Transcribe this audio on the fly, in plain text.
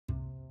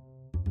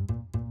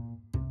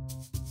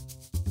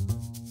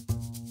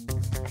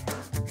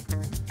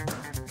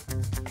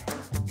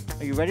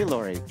Are you ready,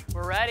 Laurie?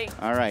 We're ready.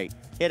 All right,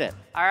 hit it.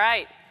 All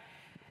right.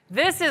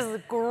 This is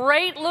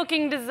great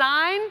looking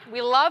design.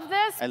 We love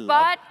this,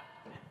 but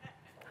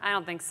I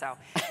don't think so.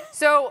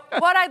 So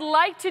what I'd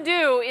like to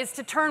do is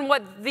to turn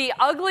what the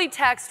ugly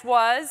text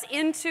was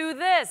into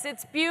this.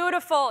 It's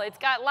beautiful. It's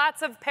got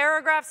lots of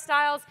paragraph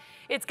styles.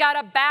 It's got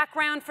a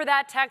background for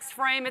that text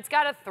frame. It's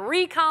got a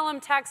 3-column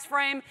text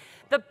frame.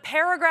 The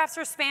paragraphs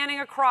are spanning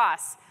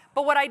across.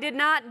 But what I did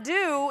not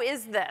do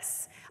is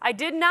this. I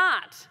did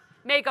not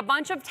make a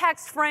bunch of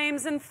text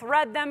frames and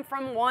thread them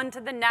from one to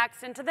the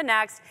next and to the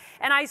next.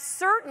 And I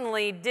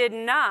certainly did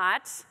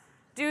not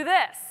do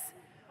this,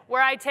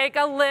 where I take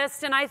a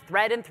list and I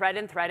thread and thread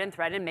and thread and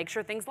thread and make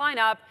sure things line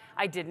up.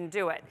 I didn't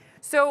do it.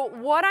 So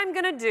what I'm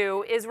going to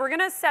do is we're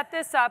going to set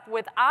this up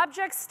with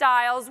object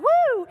styles,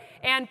 woo,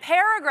 and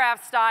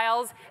paragraph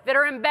styles that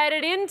are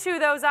embedded into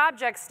those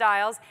object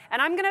styles.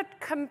 And I'm going to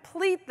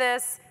complete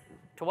this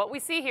to what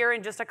we see here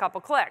in just a couple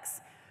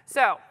clicks.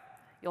 So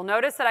you'll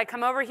notice that I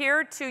come over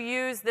here to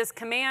use this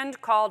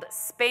command called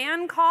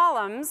span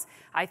columns.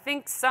 I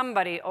think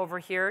somebody over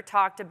here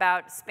talked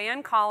about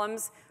span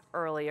columns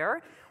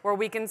earlier, where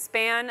we can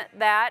span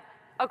that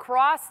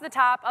across the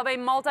top of a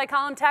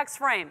multi-column text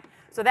frame.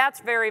 So that's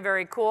very,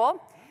 very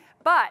cool.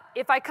 But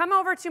if I come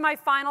over to my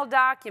final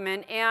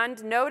document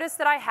and notice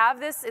that I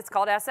have this, it's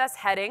called SS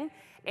heading,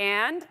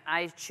 and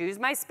I choose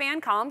my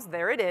span columns.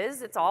 There it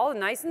is. It's all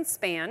nice and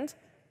spanned.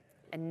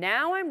 And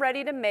now I'm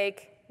ready to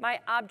make my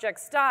object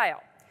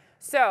style.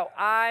 So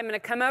I'm going to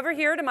come over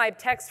here to my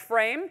text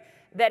frame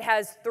that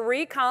has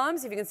 3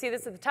 columns. If you can see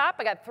this at the top,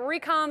 I got 3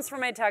 columns for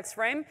my text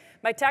frame.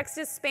 My text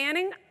is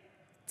spanning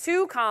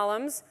 2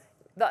 columns,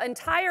 the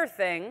entire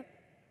thing,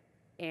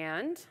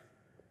 and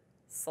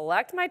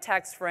select my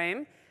text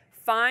frame,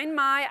 find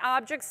my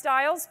Object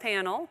Styles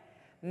panel,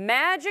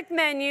 Magic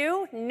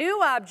Menu,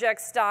 New Object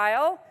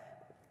Style,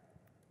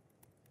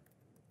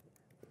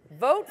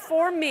 Vote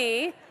for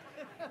Me,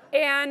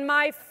 and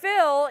my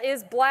fill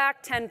is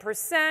black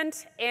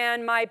 10%,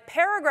 and my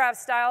paragraph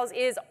styles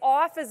is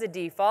off as a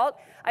default.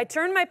 I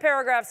turn my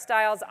paragraph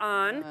styles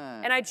on,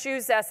 and I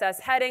choose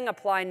SS heading,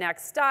 apply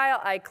next style.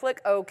 I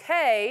click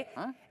OK,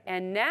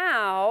 and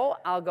now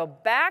I'll go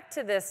back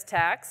to this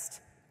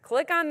text,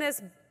 click on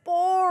this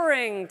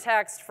boring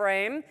text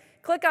frame,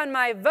 click on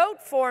my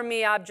Vote for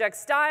Me object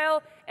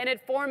style, and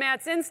it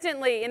formats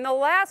instantly. In the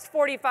last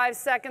 45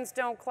 seconds,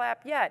 don't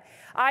clap yet,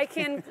 I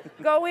can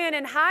go in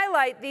and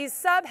highlight these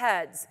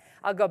subheads.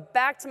 I'll go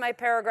back to my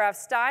paragraph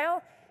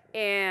style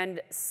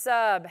and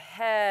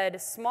subhead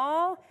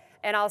small,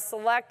 and I'll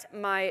select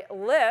my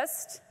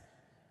list,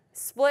 the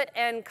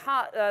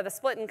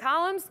split in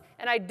columns,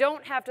 and I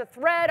don't have to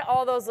thread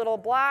all those little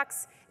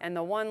blocks. And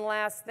the one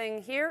last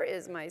thing here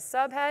is my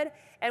subhead.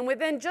 And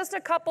within just a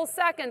couple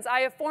seconds,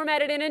 I have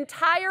formatted an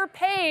entire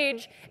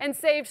page and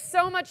saved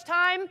so much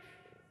time.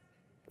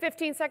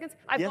 15 seconds,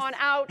 I've gone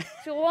out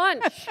to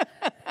lunch,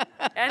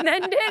 and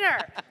then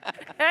dinner,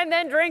 and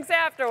then drinks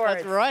afterwards.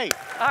 That's right.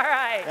 All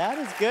right. That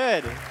is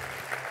good.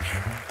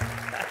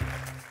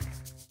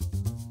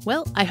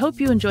 Well, I hope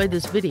you enjoyed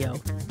this video.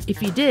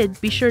 If you did,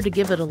 be sure to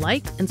give it a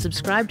like and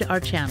subscribe to our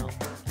channel.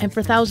 And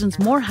for thousands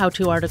more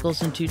how-to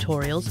articles and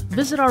tutorials,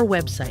 visit our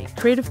website,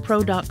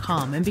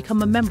 creativepro.com, and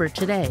become a member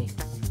today.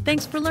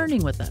 Thanks for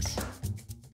learning with us.